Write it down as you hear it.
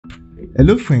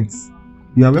Hello friends,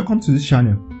 you are welcome to this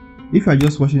channel. If you are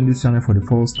just watching this channel for the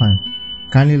first time,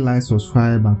 kindly like,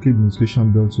 subscribe and click the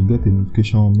notification bell to get a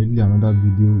notification immediately another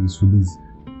video is released.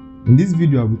 In this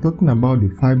video, I'll be talking about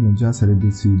the 5 Nigerian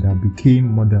celebrities that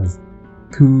became mothers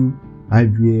through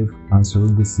IVF and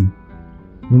surrogacy.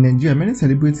 In Nigeria, many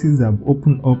celebrities have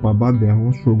opened up about their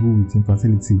own struggle with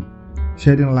infertility,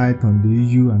 shedding light on the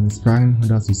issue and inspiring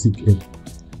others to seek help.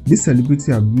 These celebrities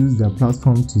have used their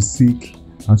platform to seek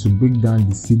and to break down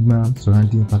the stigma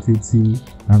surrounding infertility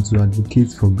and to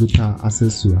advocate for greater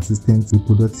access to assisted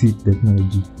reproductive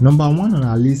technology. Number 1 on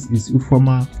our list is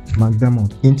Ufuoma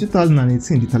McDermott. In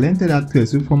 2018, the talented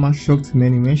actress Ufuoma shocked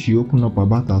many when she opened up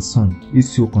about her son,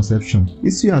 Ufuoma conception.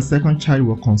 Ufuoma's second child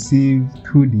was conceived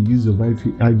through the use of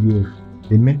IVF,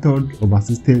 a method of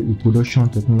assisted reproduction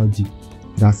technology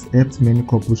that's helped many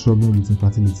couples struggling with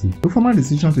infertility. Ufuoma's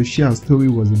decision to share her story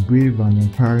was a brave and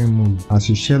empowering move as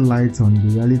she shed light on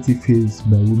the reality faced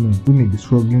by women who may be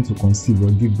struggling to conceive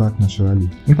or give birth naturally.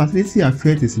 Infertility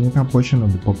affects a significant portion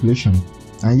of the population,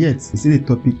 and yet it's still a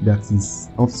topic that is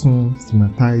often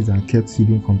stigmatized and kept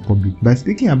hidden from public. By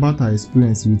speaking about her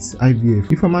experience with IVF,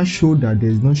 Ufuoma showed that there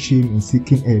is no shame in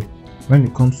seeking help when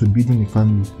it comes to building a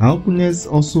family. Her openness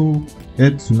also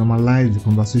helped to normalize the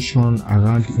conversation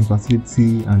around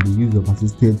infertility and the use of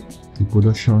assisted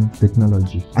reproduction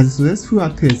technology. As a successful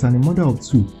actress and a mother of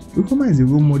 2, Ufuoma is a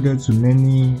role model to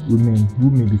many women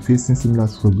who may be facing similar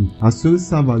struggles. Her story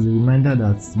serves as a reminder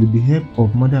that with the help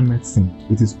of modern medicine,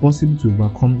 it is possible to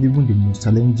overcome even the most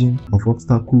challenging of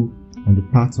obstacles on the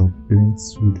path of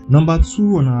parenthood. Number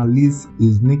 2 on our list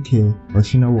is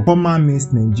Oshinowo. Former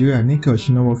Miss Nigeria,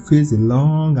 Oshinowo faced a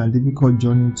long and difficult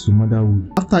journey to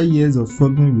motherhood. After years of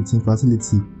struggling with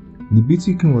infertility, the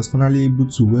beauty queen was finally able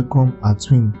to welcome her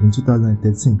twin in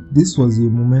 2013. This was a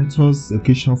momentous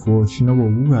occasion for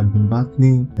Oshinowo, who had been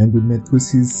battling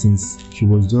endometriosis since she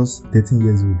was just 13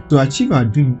 years old. To achieve her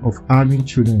dream of having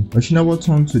children, Oshinowo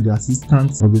turned to the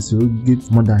assistance of a surrogate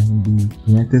mother in the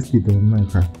United States of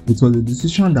America. It was a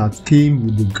decision that came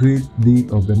with a great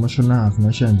deal of emotional and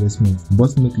financial investment, but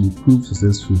ultimately proved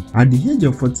successful. At the age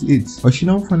of 48,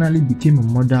 Oshinowo finally became a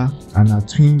mother, and her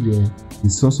twin were a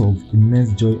source of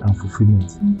immense joy and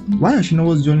fulfillment. While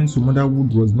Oshinowo's journey to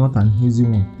motherhood was not an easy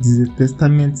one, it is a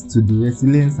testament to the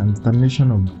resilience and determination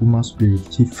of the woman's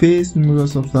spirit. She faced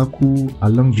numerous obstacles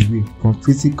along the way, from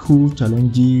physical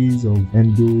challenges of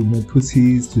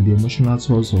endometriosis to the emotional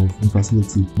source of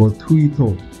infertility, but through it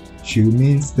all, she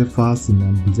remains steadfast in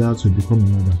her desire to become a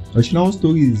mother. Oshinowo's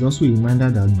story is also a reminder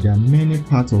that there are many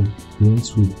parts of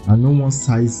parenthood and no one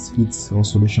size fits all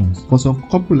solutions. For some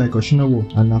couples like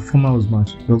Oshinowo and her former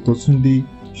husband, Dr. Tunde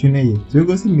Shuneye,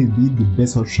 surrogacy may be the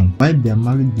best option. While their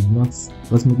marriage did not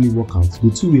ultimately work out,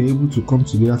 the two were able to come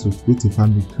together to create a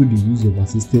family through the use of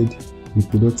assisted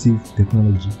reproductive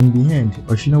technology. In the end,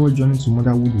 Oshinowo's journey to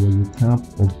motherhood was a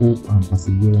triumph of hope and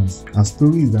perseverance. Her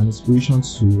story is an inspiration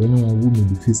to anyone who may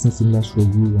be facing similar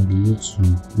struggle on the road to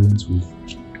parenthood.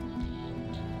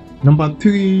 Number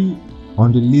 3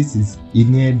 on the list is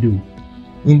Iniedo.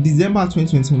 In December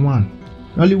 2021,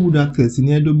 Nollywood actress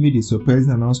Iniedo made a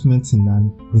surprising announcement in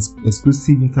an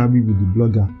exclusive interview with the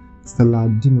blogger Stella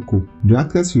Dimiko. The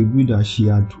actress revealed that she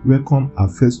had welcomed her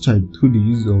first child through the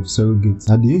use of surrogates.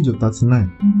 At the age of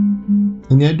 39,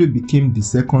 Iniedo became the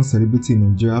second celebrity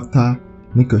in Nigeria after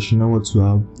Oshinowo to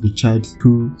have the child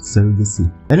through surrogacy.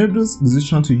 Iniedo's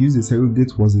decision to use a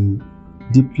surrogate was a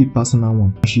deeply personal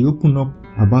one. She opened up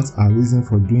about her reason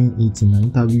for doing it in an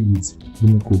interview with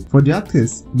Dimiko. For the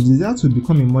actress, the desire to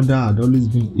become a mother had always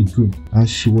been a dream, and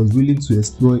she was willing to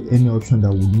explore any option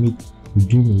that would make the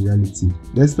dream a reality.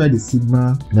 Despite the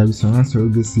stigma that surrounds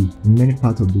surrogacy in many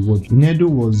parts of the world, Iniedo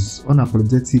was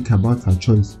unapologetic about her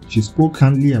choice. She spoke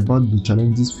candidly about the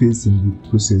challenges faced in the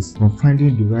process, from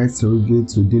finding the right surrogate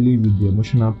to dealing with the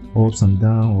emotional ups and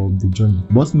downs of the journey.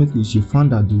 But ultimately, she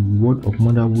found that the reward of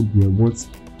motherhood were worth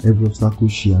every obstacle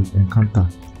she had encountered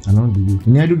along the way.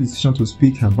 Iniedo's decision to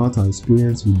speak about her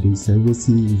experience with the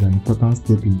surrogacy is an important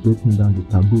step in breaking down the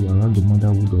taboo around the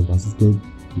motherhood of assisted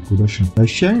reproduction. By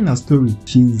sharing her story,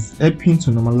 she is helping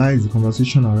to normalize the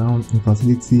conversation around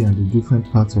infertility and the different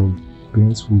parts of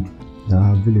parenthood that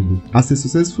are available. As a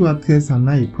successful actress and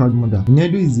now a proud mother,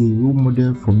 Iniedo is a role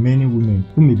model for many women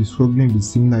who may be struggling with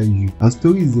similar issues. Her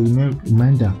story is a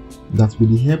reminder that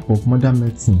with the help of modern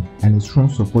medicine and a strong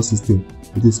support system,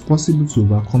 it is possible to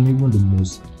overcome even the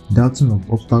most doubting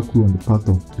of obstacles on the path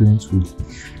of parenthood.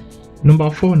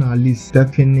 Number 4 on our list,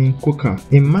 Stephanie Coker.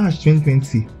 In March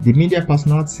 2020, the media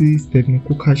personality Stephanie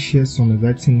Coker shared some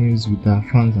exciting news with her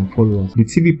fans and followers. The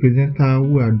TV presenter,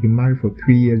 who had been married for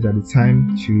 3 years at the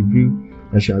time, she revealed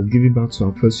that she has given birth to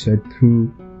her first child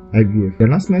through IVF. The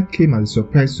announcement came as a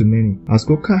surprise to many, as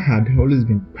Coca had always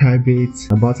been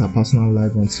private about her personal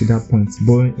life until that point.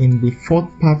 But in the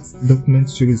 4th-part document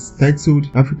series titled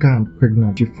Africa and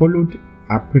Pregnant, she followed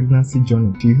her pregnancy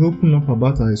journey. She opened up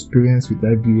about her experience with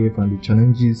IVF and the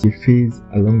challenges she faced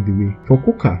along the way. For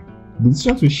Coca, the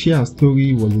decision to share her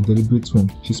story was a deliberate one.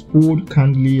 She spoke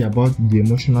candidly about the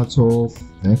emotional toll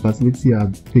and infertility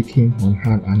had taken on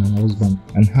her and her husband,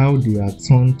 and how they had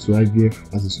turned to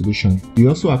IVF as a solution. She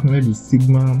also acknowledged the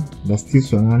stigma that still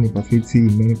surrounds infertility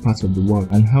in many parts of the world,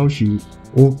 and how she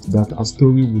hoped that her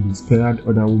story would inspire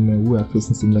other women who are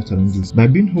facing similar challenges. By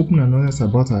being open and honest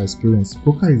about her experience,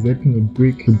 Coca is helping to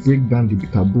break down the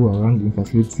taboo around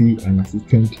infertility and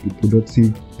assisted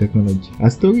reproductive technology. Her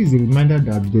story is a reminder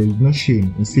that there is no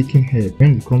shame in seeking help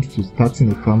when it comes to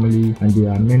starting a family, and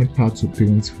there are many paths to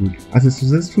parenthood. As a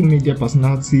successful media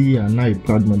personality and now a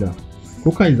proud mother,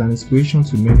 Coca is an inspiration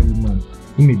to many women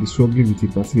who may be struggling with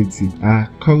infertility. Her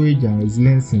courage and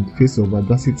resilience in the face of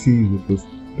adversity is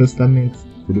a testament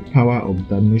to the power of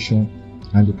determination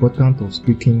and the importance of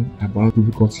speaking about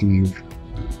difficult issues.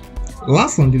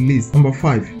 Last on the list, number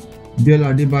 5,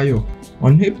 Biola Adebayo.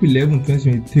 On April 11,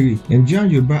 2023, Nigerian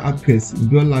Yoruba actress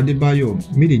Biola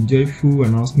Adebayo made a joyful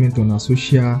announcement on her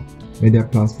social media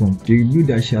platform. She revealed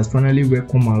that she has finally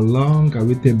welcomed a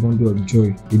long-awaited bundle of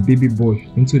joy, a baby boy,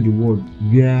 into the world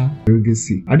via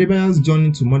surrogacy. Adebayo's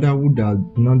journey to motherhood has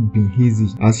not been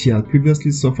easy, as she had previously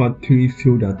suffered 3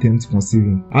 failed attempts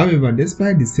conceiving. However,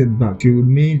 despite the setback, she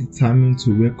remained determined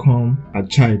to welcome a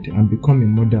child and become a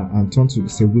mother, and turn to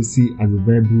surrogacy as a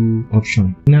viable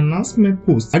option. In an announcement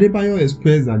post, Adebayo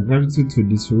expressed her gratitude to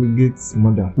the surrogate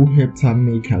mother who helped her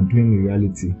make her dream a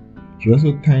reality. She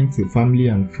also thanked her family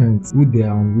and friends who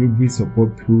their unwavering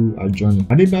support through her journey.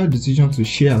 Adebayo's decision to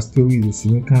share her story is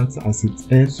significant, as it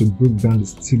helps to break down the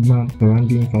stigma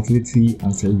surrounding infertility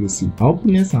and surrogacy. Her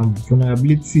openness and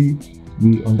vulnerability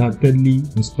will undoubtedly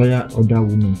inspire other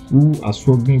women who are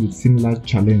struggling with similar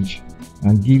challenge,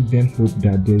 and give them hope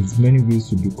that there is many ways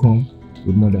to become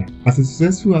a mother. As a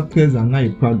successful actress and now a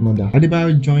proud mother,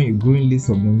 Adebayo joined a growing list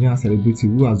of Nigerian celebrities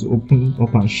who has opened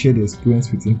up and shared their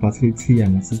experience with infertility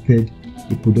and assisted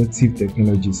reproductive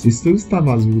technologies. The story serves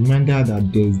as a reminder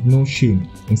that there is no shame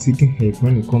in seeking help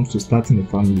when it comes to starting a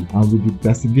family, and with the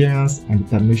perseverance and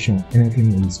determination,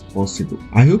 anything is possible.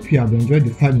 I hope you have enjoyed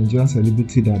the 5 Nigerian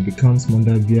celebrities that becomes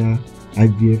mother via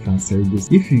IVF and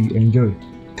surrogacy. If you enjoy,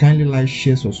 kindly like,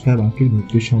 share, subscribe and click the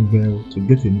notification bell to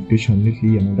get a notification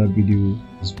immediately another video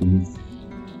is released.